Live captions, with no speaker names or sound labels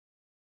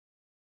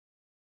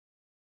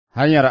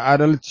Hanyar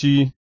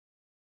Adalci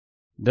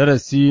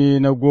darasi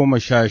na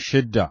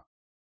 16.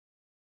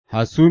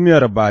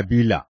 Hasumiyar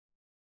Babila.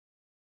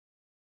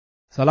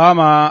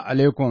 Salama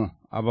alaikum,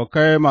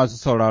 abokai masu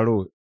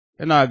sauraro,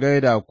 ina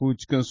gaida ku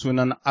cikin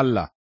sunan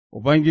Allah,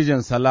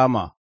 Ubangijin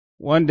Salama,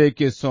 wanda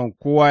yake son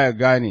kowa ya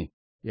gane,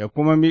 ya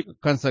kuma miƙa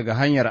kansa ga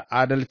hanyar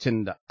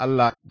adalcin da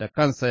Allah da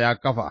kansa ya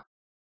kafa.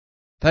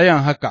 Ta yin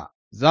haka,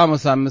 za mu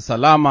sami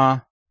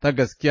salama ta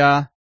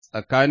gaskiya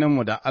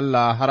tsakaninmu da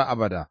Allah har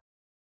abada.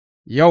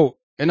 Yau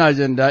ina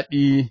jin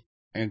daɗi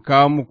in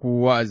kawo muku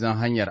wa'azin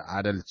hanyar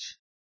adalci.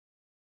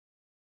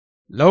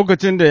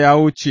 Lokacin da ya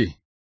wuce,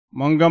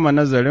 mun gama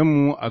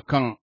nazarinmu a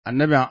kan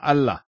annabin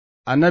Allah,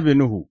 annabi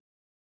Nuhu,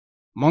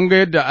 mun ga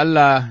yadda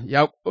Allah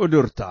ya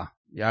ƙudurta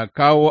ya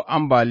kawo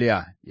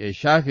ambaliya ya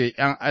shafe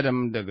 ’yan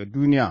adam daga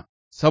duniya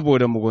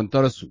saboda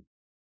muguntarsu.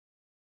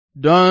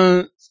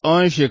 Don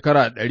tsawon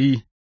shekara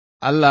 100,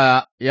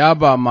 Allah ya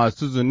ba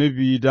masu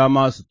zunubi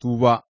dama su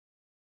tuba.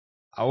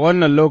 A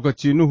wannan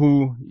lokaci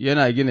Nuhu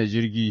yana gina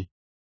jirgi,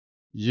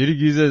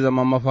 jirgi zai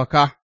zama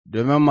mafaka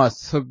domin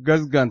masu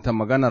gaskanta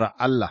maganar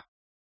Allah,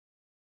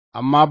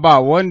 amma ba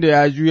wanda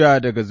ya juya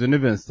daga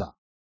zunubinsa,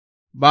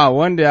 ba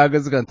wanda ya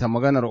gaskanta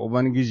maganar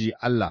Ubangiji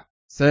Allah,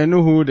 sai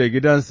Nuhu da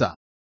gidansa.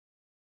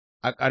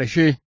 A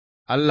ƙarshe,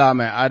 Allah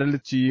mai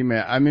adalci mai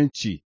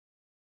aminci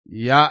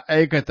ya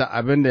aikata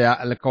abin da ya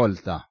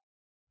alkawalta,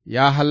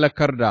 ya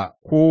hallakar da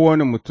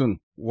kowane mutum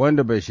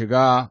wanda bai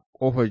shiga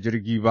ƙofar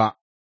jirgi ba.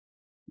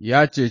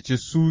 Ya ceci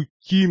su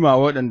kima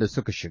waɗanda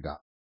suka shiga.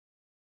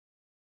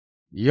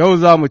 Yau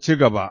za mu ci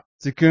gaba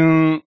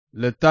cikin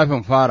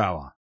littafin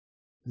farawa,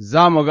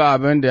 za mu ga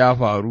abin da ya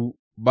faru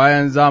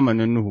bayan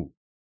zamanin Nuhu.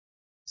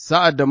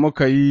 Sa'ad da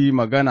muka yi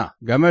magana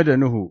game da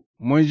Nuhu,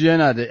 mun ji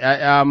yana da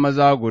 ’ya'ya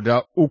maza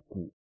guda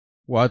uku,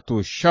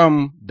 wato,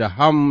 Sham da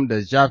Ham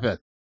da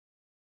Jafet.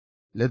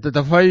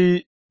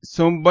 Littattafai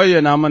sun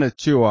bayyana mana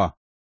cewa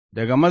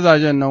daga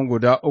mazajen nan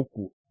guda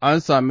uku an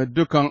sami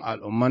dukan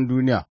al'umman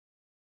duniya.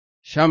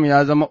 Sham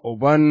ya zama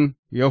uban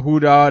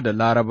Yahudawa da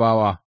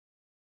Larabawa.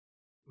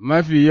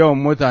 Mafi yawan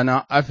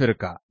mutanen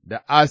Afirka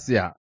da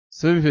Asiya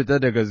sun fita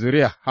daga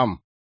zuriyar Ham,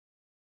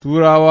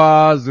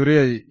 Turawa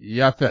zuriyar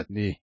Yafet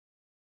ne.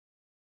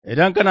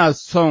 Idan kana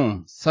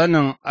son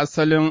sanin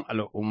asalin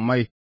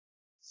al'ummai,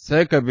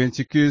 sai ka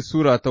binciki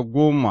Sura ta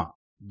 10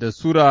 da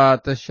Sura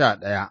ta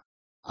 11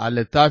 a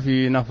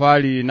littafi na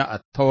fari na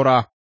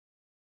Attaura,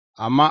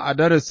 amma a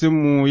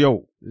darasinmu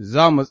yau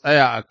za mu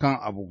tsaya a kan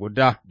abu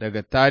guda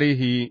daga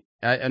tarihi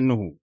 ’ya'yan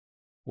Nuhu,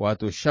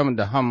 wato, Sham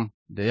da Ham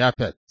da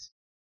Yafet.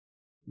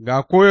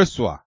 Ga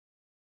koyaswa,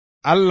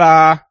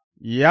 Allah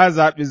ya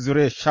zaɓi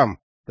zuriyar Sham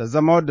ta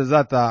zama wadda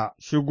za ta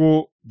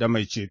shigo da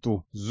mai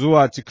ceto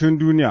zuwa cikin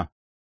duniya,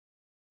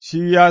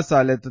 shi ya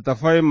sa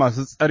littattafai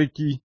masu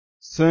tsarki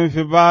sun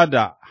fi ba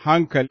da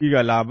hankali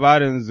ga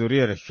labarin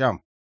zuriyar Sham,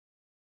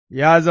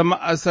 ya zama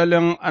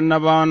asalin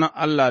annabawan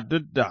Allah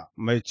duk da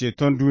mai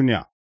ceton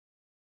duniya.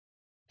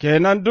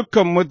 Kenan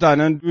dukan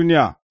mutanen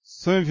duniya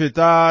sun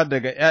fita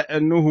daga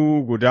 ’ya'yan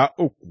Nuhu guda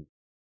uku,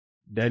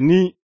 da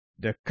ni,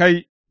 da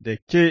kai, da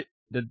ke,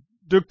 da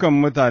dukan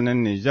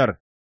mutanen Nijar,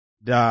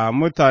 da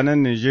mutanen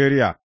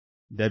Nijeriya,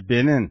 da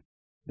Benin,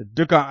 da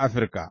dukan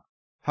Afirka,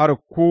 har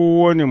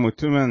kowane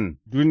mutumin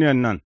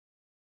duniyan nan,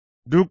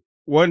 duk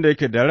wanda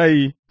yake da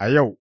rai a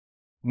yau,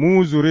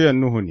 mu zuriyar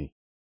Nuhu ne.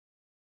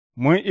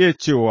 Mun iya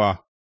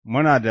cewa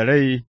muna da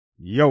rai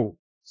yau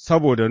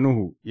saboda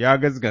Nuhu ya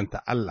gaskanta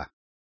Allah,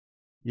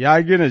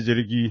 ya gina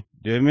jirgi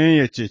domin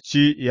ya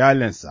ceci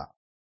iyalinsa,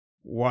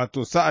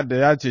 wato, sa'ad da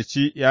ya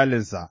ceci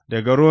iyalinsa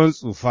daga ruwan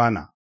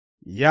tsufana,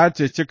 ya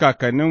ceci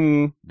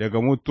kakanninmu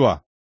daga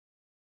mutuwa,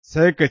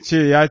 sai ka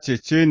ce ya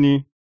cece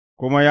ni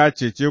kuma ya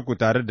cece ku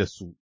tare da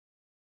su.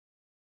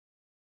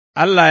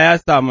 Allah ya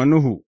sami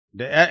Nuhu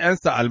da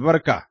 ’ya'yansa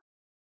albarka,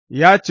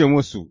 ya ce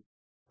musu,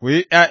 Ku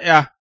yi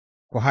 ’ya'ya,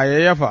 ku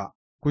hayayyafa,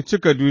 ku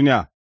cika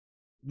duniya,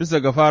 bisa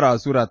ga Farawa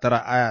Sura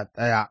 9 aya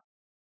 1.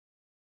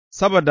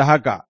 Saboda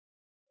haka,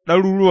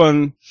 ɗaruruwan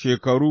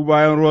shekaru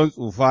bayan ruwan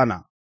tsufana,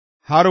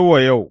 har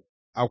wa yau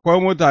akwai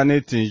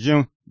mutane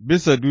tinjin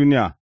bisa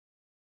duniya,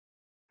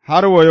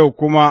 har wa yau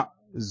kuma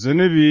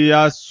zunubi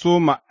ya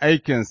soma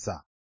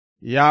aikinsa,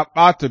 ya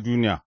ɓata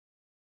duniya.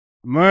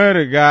 Mun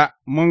riga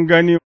mun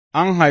gani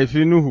an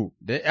haifi Nuhu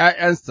da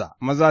 ’ya'yansa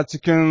maza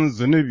cikin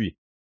zunubi,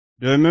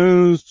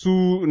 domin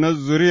su na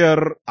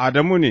zuriyar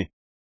Adamu ne.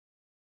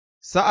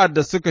 Sa'ad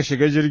da suka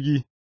shiga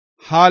jirgi,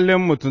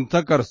 halin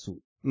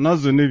mutuntakarsu na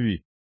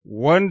zunubi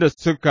wanda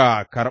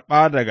suka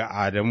karɓa daga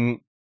Adamu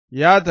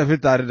ya tafi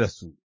tare da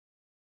su,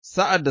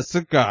 sa'ad da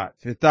suka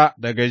fita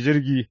daga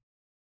jirgi,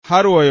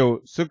 har wa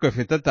yau suka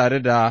fita tare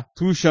da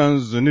tushen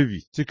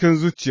zunubi cikin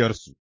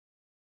zuciyarsu.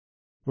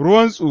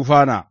 Ruwan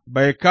tsufana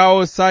bai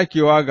kawo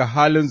sakewa ga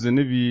halin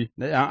zunubi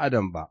na ’yan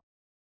adam ba.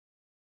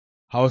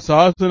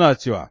 Hausawa suna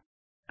cewa,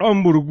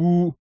 ɗan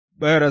burgu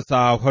bai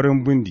rasa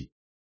farin bindi,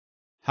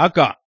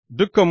 haka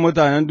dukan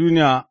mutanen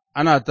duniya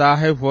ana ta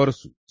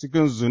haifuwarsu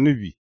cikin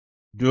zunubi,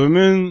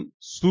 domin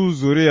su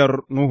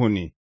zuriyar Nuhu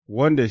ne,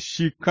 wanda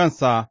shi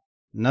kansa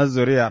na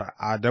zuriyar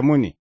Adamu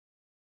ne.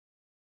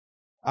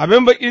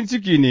 Abin baƙin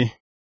ciki ne,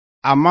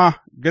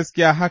 amma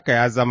gaskiya haka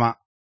ya zama,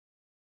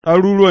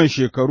 ɗaruruwan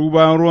shekaru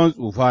bayan ruwan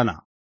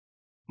tsufana,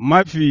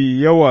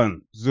 mafi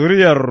yawan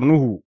zuriyar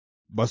Nuhu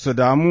ba su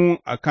damu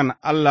a kan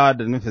Allah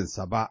da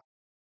nufinsa ba,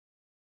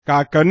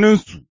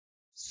 kakanninsu,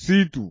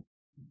 Situ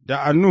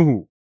da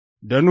Anuhu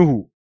da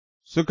Nuhu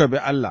suka bi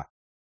Allah,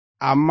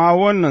 amma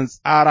wannan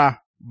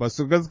tsara ba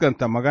su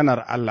gaskanta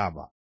maganar Allah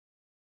ba,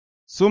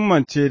 sun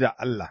mance da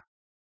Allah,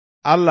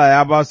 Allah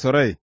ya ba su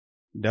rai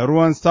da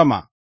ruwan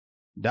sama,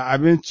 da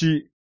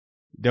abinci,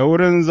 da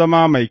wurin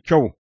zama mai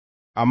kyau,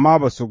 amma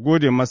ba su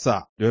gode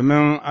masa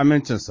domin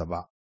amincinsa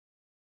ba.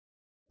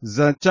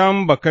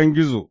 Zancen bakan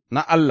gizo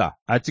na Allah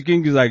a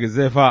cikin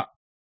gizagizai fa,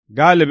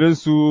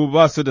 galibinsu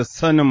ba su da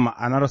sanin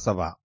ma'anarsa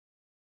ba.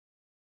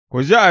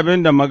 Ku ji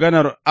abin da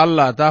maganar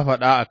Allah ta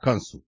faɗa a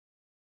kansu,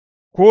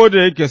 ko da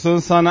yake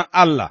sun san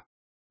Allah,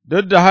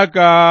 duk da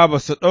haka ba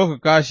su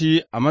ɗaukaka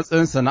shi a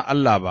matsayinsa na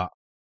Allah ba,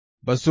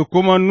 ba su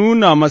kuma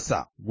nuna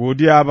masa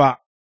godiya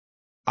ba,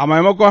 a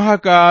maimakon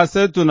haka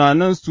sai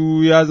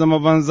tunaninsu ya zama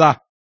banza,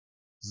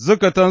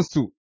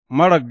 zukatansu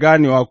marar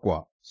ganewa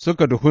kuwa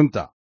suka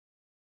duhunta,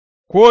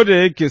 ko da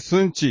yake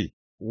sun ce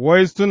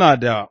wai suna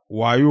da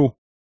wayo,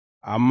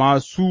 amma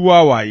su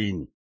wawaye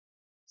ne,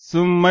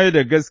 sun mai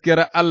da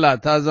gaskiyar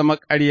Allah ta zama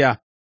ƙarya,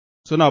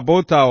 suna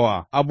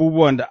bautawa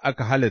abubuwan da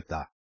aka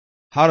halitta,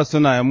 har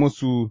suna yi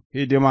musu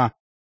hidima,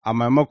 a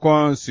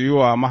maimakon su yi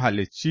wa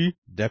Mahalicci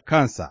da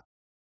kansa,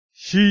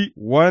 shi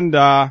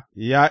wanda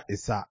ya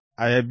isa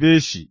a yabe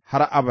shi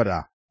har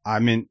abada,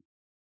 amin.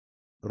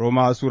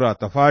 Roma Sura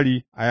ta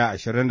fari, aya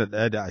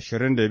 21 da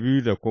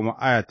 22 da kuma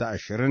aya ta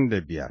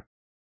 25.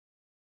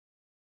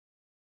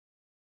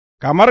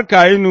 Kamar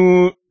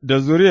Kayinu da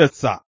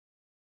zuriyarsa,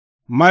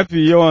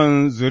 mafi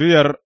yawan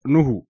zuriyar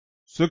Nuhu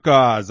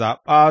suka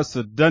zaɓa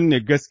su danne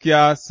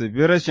gaskiya su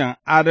bi rashin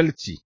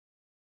adalci,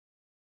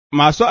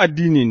 masu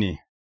addini ne,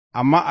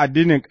 amma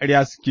addinin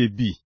ƙarya suke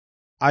bi,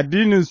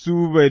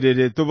 addininsu bai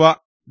daidaitu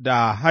ba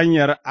da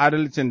hanyar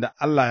adalcin da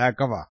Allah ya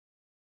kafa,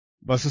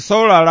 ba su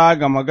saurara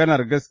ga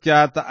maganar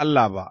gaskiya ta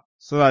Allah ba,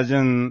 suna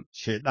jin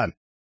Shaiɗan.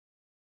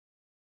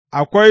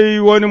 Akwai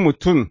wani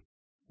mutum,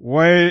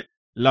 wai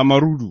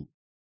Lamarudu,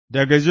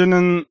 daga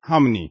jinin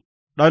Ham ne,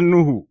 ɗan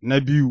Nuhu na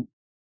biyu,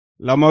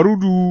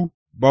 Lamarudu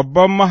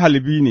babban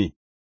mahalbi ne,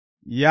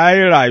 ya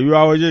yi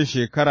rayuwa wajen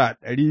shekara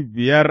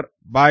 500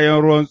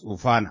 bayan ruwan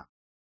tsufana,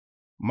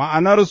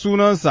 ma'anar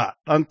sunansa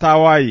ɗan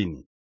tawaye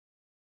ne,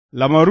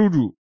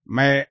 Lamarudu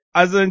mai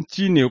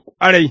azanci ne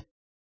ƙwarai,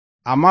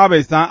 amma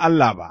bai san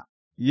Allah ba,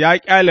 ya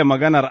ƙyale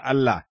maganar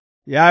Allah,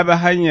 ya bi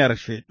hanyar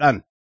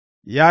Shaiɗan,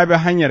 ya bi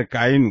hanyar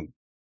Kayinu,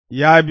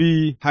 ya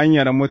bi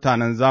hanyar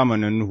mutanen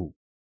zamanin Nuhu.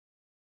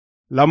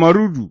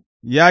 Lamarudu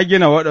ya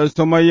gina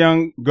waɗansu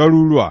manyan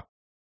garuruwa,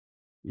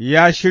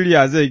 ya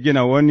shirya zai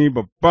gina wani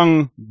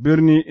babban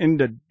birni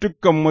inda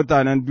dukan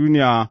mutanen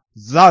duniya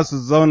za su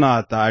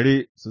zauna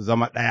tare su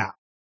zama ɗaya.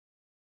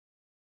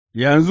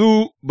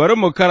 Yanzu bari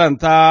mu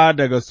karanta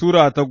daga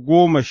Sura ta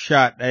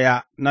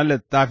 11 na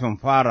littafin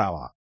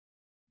farawa,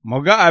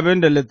 mu ga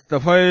abin da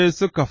littattafai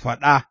suka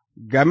faɗa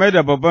game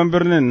da babban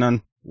birnin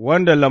nan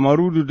wanda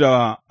Lamarudu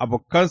da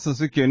abokansa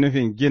suke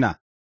nufin gina.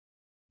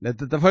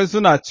 Littattafai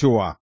suna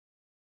cewa,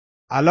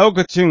 a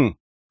lokacin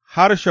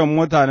harshen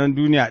mutanen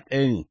duniya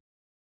ɗaya ne,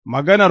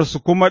 maganarsu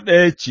kuma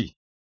ɗaya ce,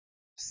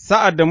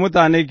 sa'ad da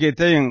mutane ke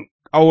ta yin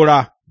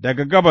ƙaura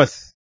daga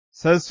gabas,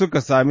 sai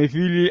suka sami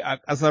fili a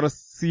ƙasar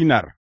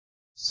Sinar,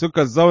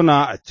 suka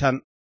zauna a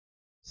can,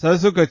 sai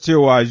suka ce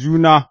wa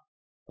juna,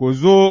 ku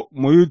zo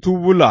mu yi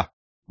tubula,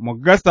 mu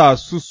gasa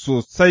su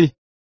sosai,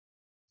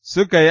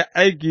 suka yi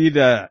aiki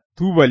da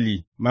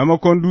tubali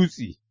maimakon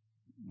dutse,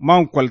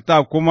 man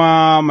kwalta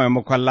kuma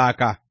maimakon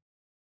laka,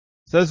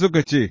 sai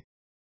suka ce,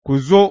 ku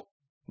zo,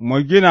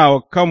 mu gina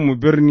wa kanmu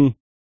birni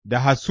da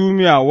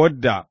hasumiya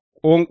wadda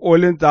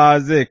ƙwanƙolinta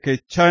zai kai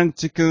can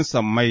cikin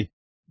sammai,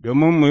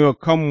 domin mu yi wa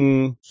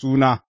kanmu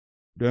suna,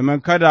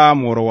 domin kada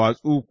mu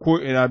warwatsu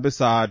ko'ina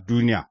bisa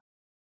duniya.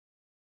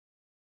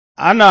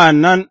 Ana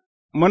nan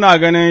muna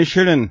ganin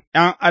shirin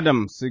 ’yan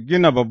Adam su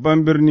gina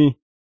babban birni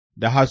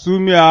da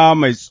hasumiya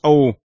mai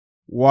tsawo,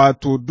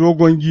 wato,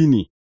 dogon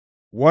gini,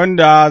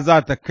 wanda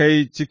za ta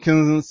kai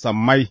cikin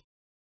sammai.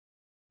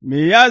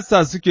 Me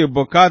yasa suke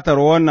bukatar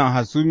wannan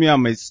hasumiya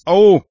mai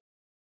tsawo?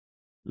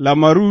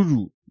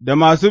 Lamarudu da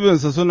masu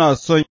binsa suna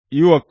son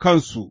yi wa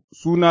kansu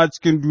suna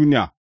cikin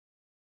duniya,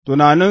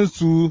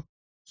 tunaninsu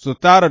su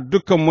tara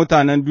dukan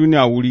mutanen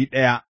duniya wuri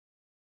ɗaya,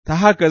 ta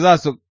haka za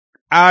su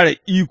ƙara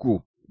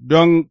iko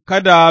don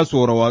kada su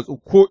warwatsu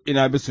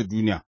ko'ina bisa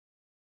duniya.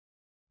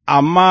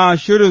 Amma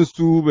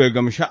shirinsu bai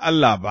gamshi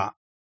Allah ba,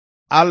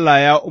 Allah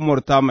ya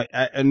umarta ma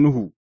 ’ya'yan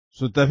Nuhu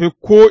su tafi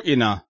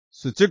ko'ina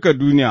su cika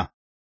duniya.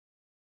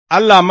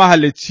 Allah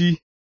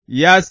Mahalicci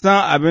ya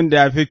san abin da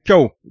ya fi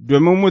kyau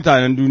domin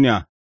mutanen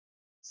duniya,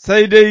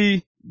 sai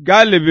dai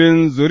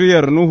galibin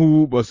zuriyar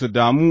Nuhu ba su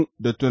damu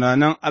da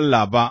tunanin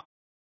Allah ba,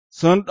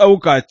 sun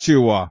ɗauka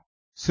cewa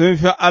sun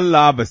fi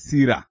Allah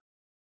basira,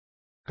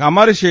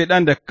 kamar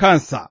Shaiɗan da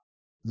kansa,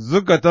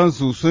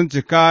 zukatansu sun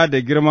cika da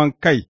girman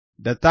kai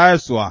da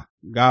tayaswa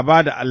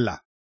gaba da Allah.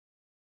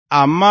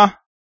 amma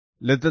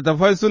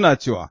littattafai suna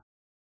cewa,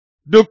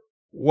 Duk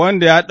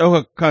wanda ya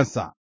ɗaukaka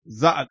kansa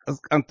za a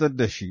ƙasƙantar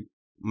da shi,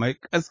 mai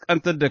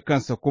ƙasƙantar da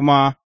kansa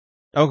kuma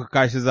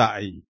ɗaukaka shi za a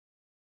yi.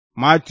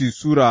 Mati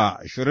Sura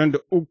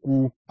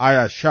 23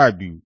 aya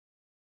 12.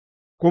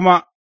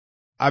 Kuma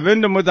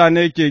abin da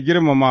mutane ke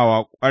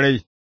girmamawa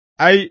ƙwarai,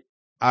 ai,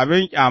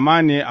 abin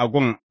ƙyama ne a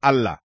gun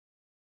Allah.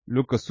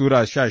 Luka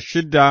Sura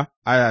 16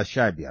 aya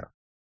 15.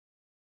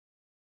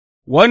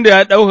 Wanda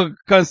ya ɗaukaka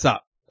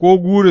kansa ko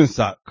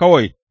gurinsa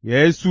kawai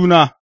ya yi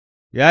suna,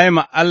 ya yi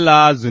ma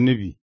Allah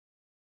zunubi,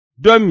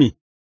 don mi,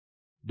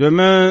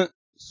 domin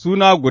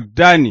suna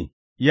guda ne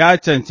ya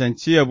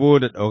cancanci yabo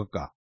da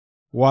ɗaukaka,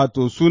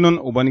 wato, sunan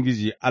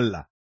Ubangiji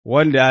Allah,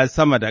 wanda ya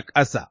sama da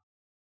ƙasa,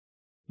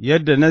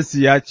 yadda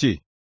Nassi ya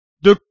ce,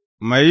 Duk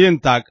mai yin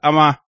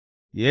taƙama,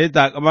 ya yi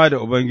taƙama da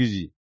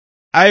Ubangiji,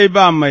 ai,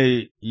 ba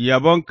mai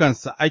yabon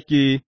kansa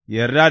ake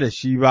yarda da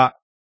shi ba,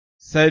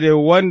 sai dai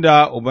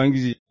wanda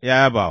Ubangiji ya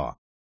yabawa.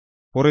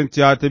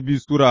 Korintiyawa ta biyu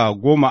Sura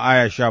 10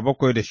 aya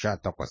 17 da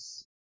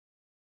 18.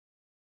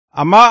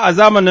 Amma a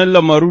zamanin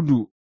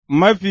lamarudu,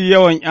 mafi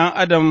yawan ’yan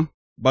adam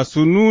ba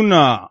su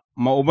nuna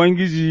ma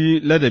Ubangiji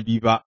ladabi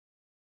ba,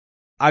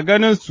 a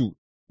ganinsu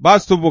ba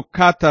su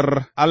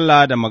bukatar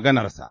Allah da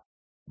maganarsa,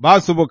 ba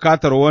su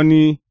bukatar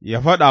wani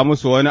ya faɗa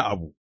musu wani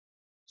abu,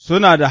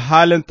 suna da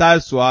halin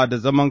tasowa da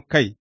zaman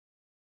kai,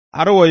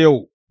 har wa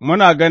yau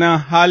muna ganin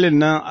halin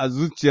nan a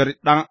zuciyar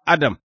ɗan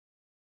adam,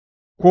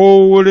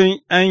 ko wurin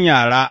 ’yan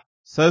yara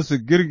sai su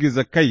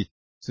girgiza kai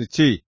su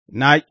ce,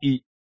 Naƙi.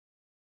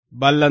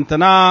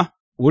 Ballantana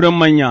wurin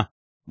manya,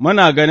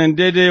 muna ganin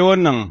daidai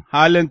wannan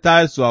halin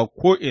tasowa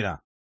ko'ina.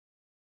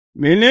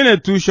 Menene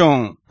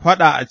tushen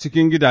faɗa a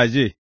cikin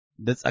gidaje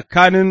da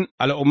tsakanin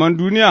al'umman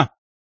duniya?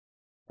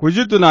 Ku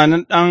ji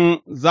tunanin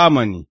ɗan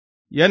zamani,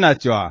 yana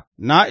cewa,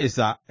 Na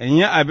isa in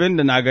yi abin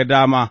da na ga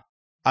dama,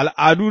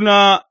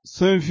 al'aduna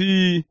sun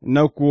fi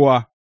na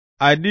kowa,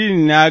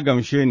 addini na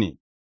gamshe ni,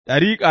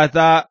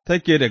 ɗariƙata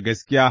take da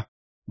gaskiya,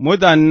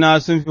 mutanena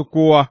sun fi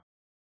kowa,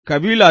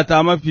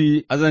 kabilata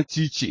mafi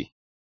azanci ce,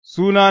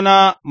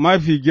 sunana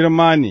mafi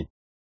girma ne,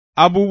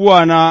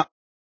 abubuwana,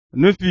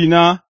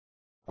 nufina,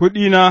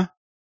 kuɗina,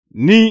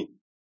 ni,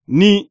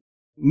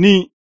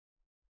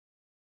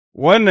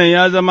 wannan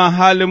ya zama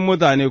halin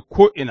mutane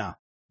ko'ina,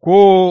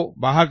 ko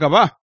ba haka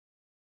ba?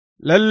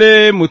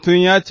 Lalle mutum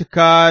ya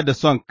cika da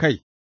son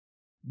kai,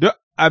 duk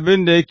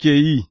abin da yake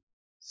yi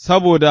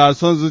saboda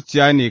son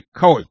zuciya ne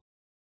kawai,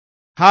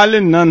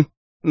 halin nan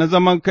na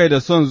zaman kai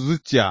da son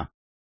zuciya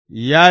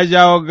ya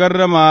jawo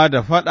garrama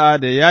da faɗa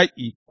da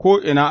yaƙi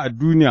ko'ina a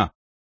duniya,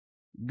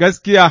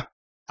 gaskiya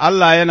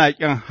Allah yana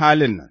ƙin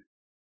halin nan,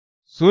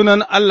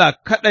 sunan Allah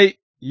kaɗai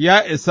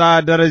ya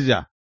isa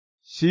daraja,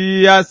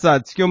 shi ya sa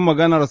cikin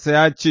maganarsa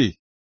ya ce,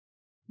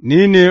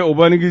 Ni ne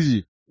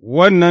Ubangiji,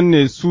 wannan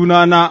ne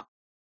sunana,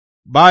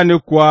 ba ni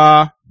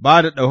kuwa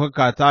ba da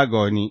ɗaukakata ga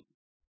wani.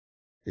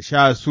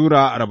 Ishaya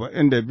Sura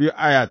 42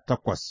 aya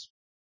 8.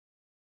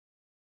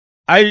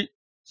 Ai,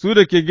 su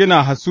da ke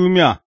gina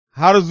hasumiya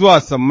har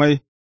zuwa sammai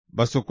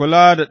ba su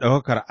kula da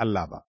ɗaukakar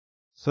Allah ba,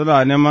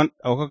 suna neman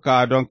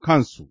ɗaukaka don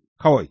kansu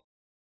kawai,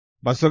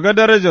 ba su ga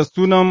darajar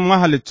sunan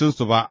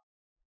mahaliccinsu ba.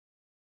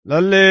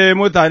 Lalle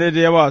mutane da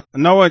yawa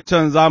na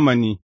wancan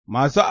zamani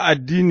masu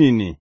addini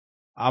ne,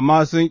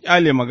 amma sun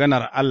ƙyale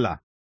maganar Allah,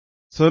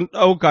 sun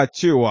ɗauka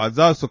cewa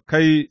za su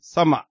kai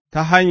sama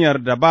ta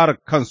hanyar dabarar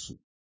kansu.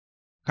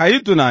 Ka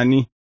yi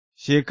tunani,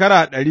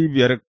 shekara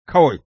 500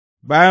 kawai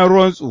bayan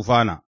ruwan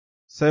tsufana,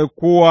 sai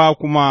kowa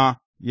kuma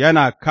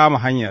yana kama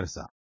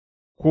hanyarsa,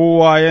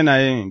 kowa yana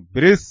yin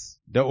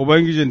biris da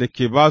Ubangijin da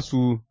ke ba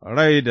su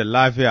rai da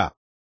lafiya,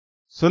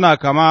 suna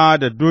kama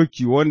da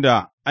doki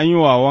wanda an yi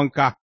wa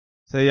wanka,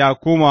 sai ya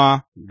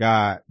koma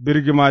ga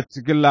birgima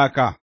cikin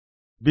laka.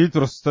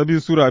 Bitrus ta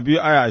biyu Sura 2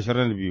 aya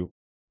 22.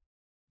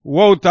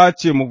 Wauta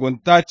ce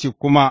mugunta ce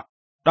kuma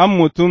ɗan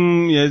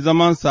mutum ya yi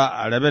zamansa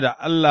a rabe da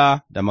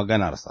Allah da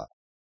maganarsa.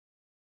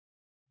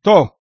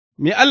 To,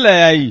 me Allah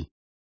ya yi,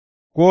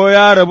 ko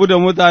ya rabu da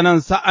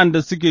mutanen sa'an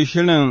da suke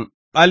shirin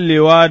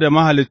ɓallewa da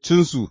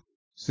mahaliccinsu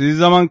su yi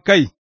zaman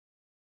kai,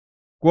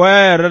 ko ya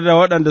yarda da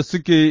waɗanda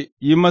suke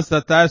yi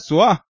masa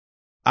tasowa?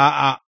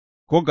 A'a,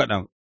 ko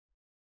kaɗan,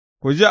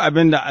 ku ji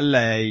abin da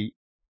Allah ya yi,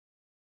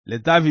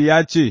 littafi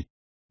ya ce,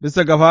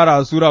 bisa ga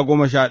fara Sura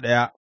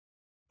 11,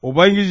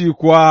 Ubangiji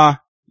kuwa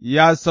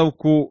ya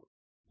sauko,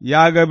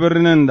 ya ga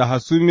birnin da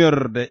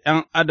hasumiyar da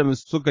 ’yan adam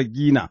suka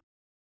gina,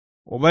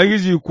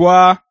 Ubangiji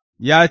kuwa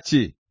ya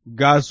ce,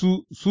 Ga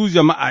su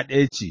jama'a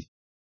ɗaya ce,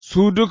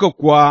 su duka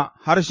kuwa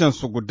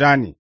harshensu guda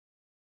ne,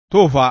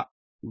 to fa,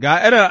 ga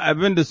irin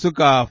abin da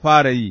suka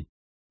fara yi,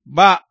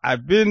 ba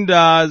abin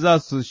da za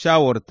su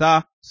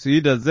shawarta su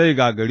yi da zai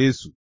gagare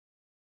su,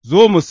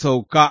 zo mu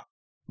sauka,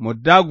 mu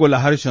dagula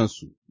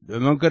harshensu,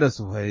 domin kada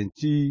su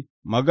fahimci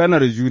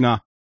maganar juna,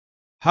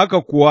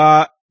 haka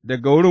kuwa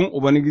daga wurin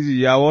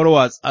Ubangiji ya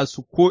warwatsa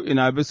su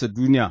ko'ina bisa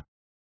duniya,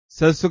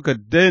 sai suka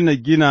daina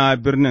gina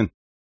birnin,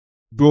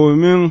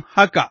 domin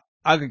haka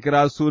aka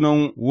kira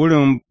sunan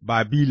wurin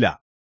Babila,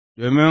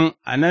 domin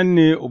a nan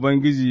ne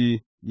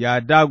Ubangiji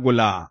ya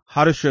dagula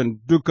harshen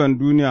dukan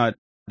duniya,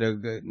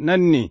 daga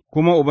nan ne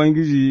kuma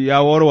Ubangiji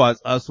ya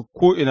warwatsa su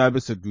ko'ina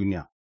bisa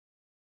duniya.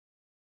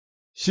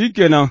 Shi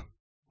kenan,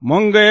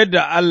 mun ga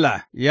yadda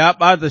Allah ya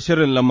ɓata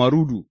shirin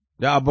lamarudu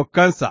da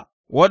abokansa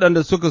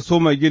waɗanda suka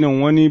soma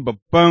ginin wani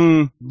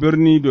babban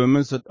birni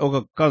domin su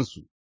ɗaukaka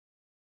kansu,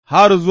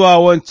 har zuwa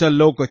wancan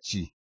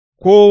lokaci,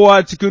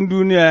 kowa cikin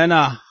duniya yana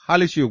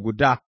halshe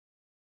guda,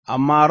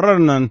 amma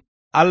ran nan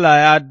Allah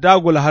ya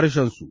dagula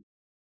harshensu,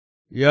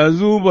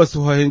 yanzu ba su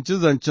fahimci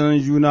zancen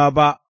juna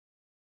ba,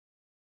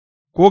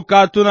 ko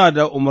ka tuna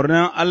da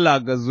umarnin Allah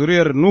ga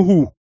zuriyar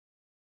Nuhu,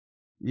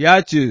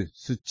 ya ce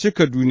su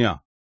cika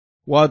duniya,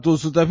 wato,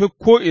 su tafi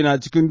ko'ina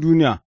cikin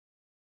duniya,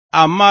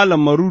 amma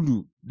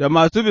lamarudu da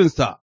masu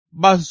binsa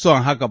ba su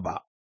son haka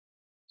ba,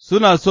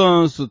 suna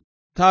son su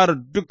tara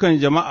dukan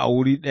jama'a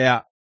wuri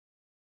ɗaya.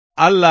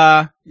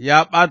 Allah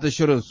ya ɓata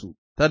shirinsu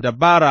ta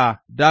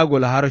dabara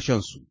dagula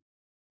harshensu,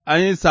 an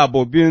yi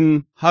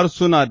sababbin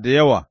harsuna da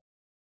yawa,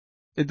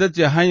 ita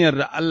ce hanyar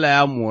da Allah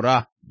ya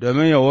mora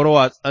domin ya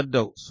warwatsar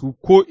da su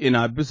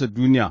ko'ina bisa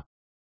duniya,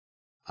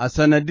 a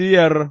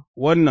sanadiyar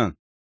wannan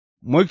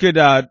muke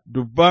da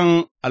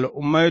dubban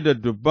al'ummai da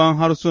dubban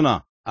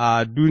harsuna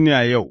a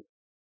duniya yau.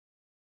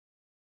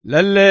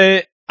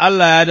 Lalle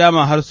Allah ya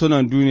dama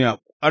harsunan duniya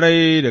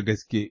ƙwarai da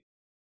gaske,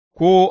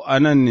 ko a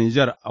nan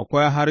Nijar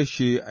akwai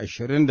harshe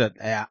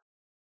 21,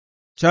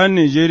 can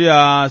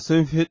Nijeriya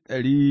sun fi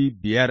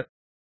 500,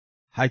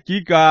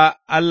 hakika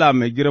Allah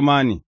mai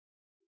girma ne,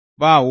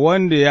 ba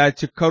wanda ya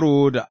ci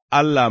karo da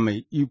Allah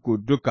mai iko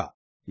duka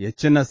ya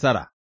ci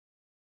nasara.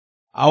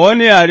 A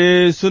wani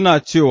yare suna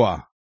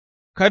cewa,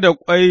 Kada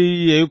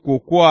ƙwai ya yi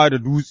kokowa da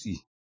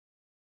dutse,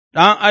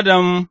 ɗan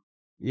adam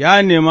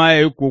ya nema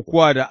ya yi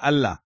kokowa da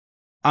Allah,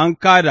 an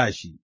kada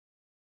shi,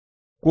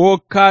 ko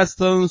ka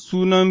san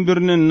sunan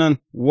birnin nan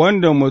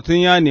wanda mutum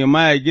ya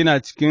nema ya gina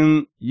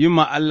cikin yi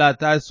ma Allah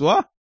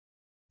tasuwa?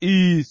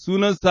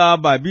 Sunansa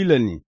Babila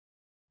ne,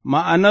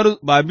 ma'anar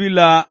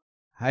Babila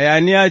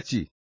hayaniya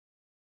ce,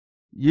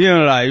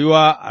 yin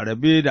rayuwa a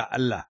rabe da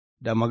Allah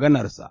da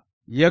maganarsa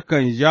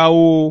yakan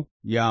jawo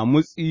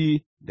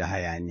yamutsi da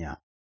hayaniya.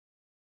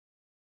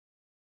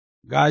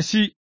 Ga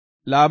shi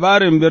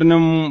labarin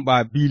birnin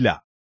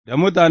Babila da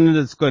mutanen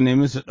da suka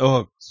nemi su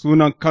ɗaukaka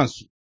sunan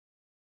kansu,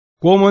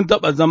 ko mun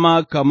taɓa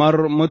zama kamar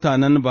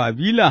mutanen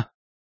Babila,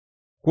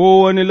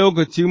 ko wani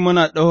lokaci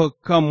muna ɗaukaka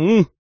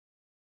kanmu,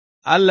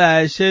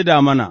 Allah ya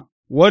shaida mana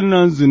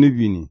wannan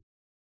zunubi ne.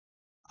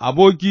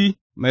 Aboki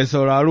mai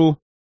sauraro,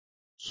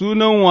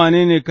 sunan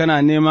wane ne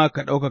kana nema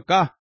ka ɗaukaka?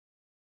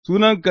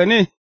 Sunanka ne,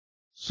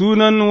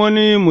 sunan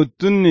wani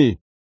mutum ne,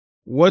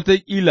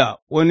 wataƙila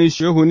wani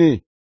shehu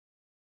ne,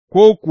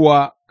 ko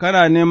kuwa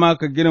kana nema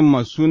ka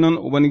girmama sunan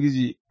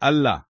Ubangiji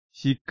Allah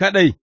shi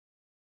kaɗai,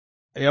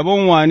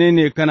 yabon wane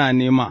ne kana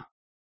nema,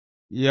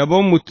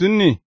 yabon mutum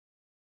ne,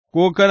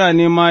 ko kana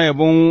nema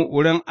yabon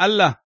wurin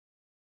Allah?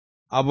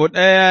 Abu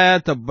ɗaya ya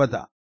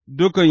tabbata,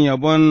 dukan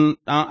yabon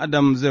ɗan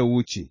adam zai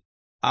wuce,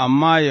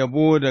 amma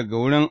yabo daga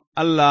wurin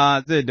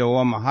Allah zai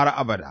dawwama har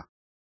abada.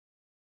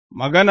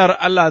 Maganar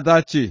Allah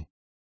ta ce,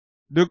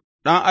 Duk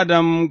ɗan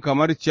adam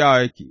kamar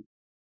ciyawa yake,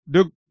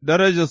 duk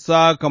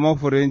darajarsa kamar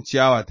furen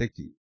ciyawa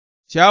take,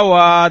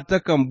 ciyawa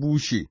takan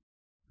bushe,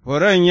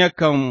 furen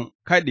yakan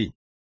kaɗe,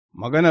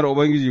 maganar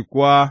Ubangiji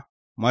kuwa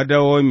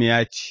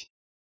madawwamiya ce.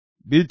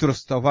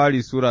 Bitrus ta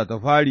fari Sura ta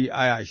fari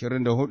aya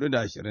 24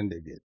 da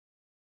 25.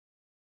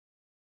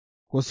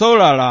 Ku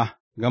saurara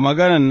ga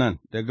maganan nan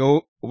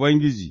daga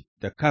Ubangiji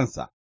da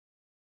kansa,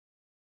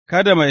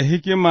 kada mai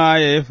hikima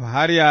ya yi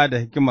fahariya da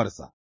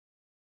hikimarsa,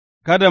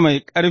 kada mai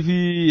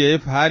ƙarfi ya yi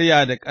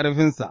fahariya da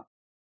ƙarfinsa,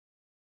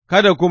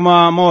 kada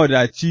kuma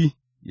mawadaci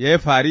ya yi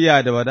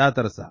fariya da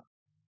wadatarsa,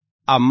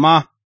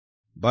 amma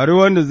bari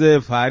wanda zai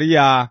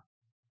fariya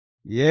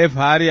ya yi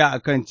fariya a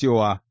kan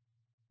cewa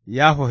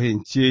ya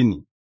fahimce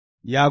ni,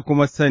 ya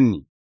kuma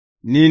san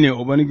ni ne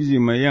Ubangiji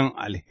mai yin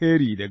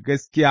alheri da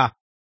gaskiya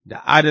da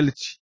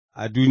adalci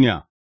a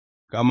duniya,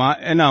 gama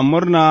ina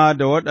murna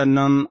da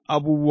waɗannan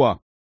abubuwa,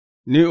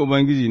 ni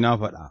Ubangiji na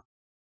faɗa.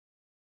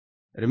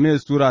 Irmiya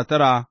Sura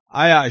 9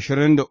 aya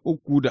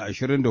 23 da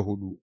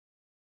 24.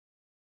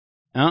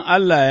 In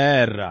Allah ya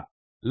yarda,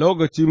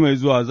 lokaci mai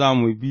zuwa za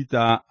mu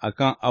bita a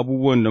kan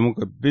abubuwan da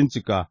muka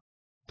bincika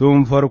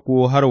tun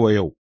farko har wa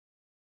yau.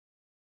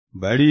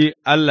 Bari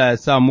Allah ya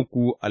sa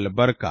muku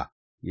albarka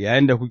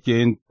yayin da kuke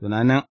yin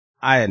tunanin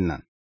ayan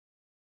nan,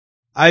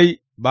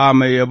 ba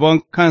mai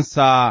yabon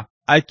kansa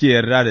ake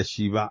yarda da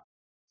shi ba,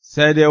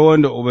 sai dai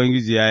wanda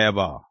Ubangiji ya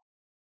yabawa.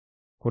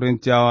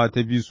 Korintiyawa ta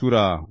 2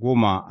 Sura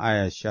 10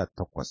 aya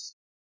 18.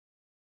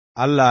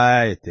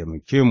 Allah ya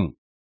taimake mu,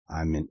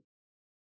 amin.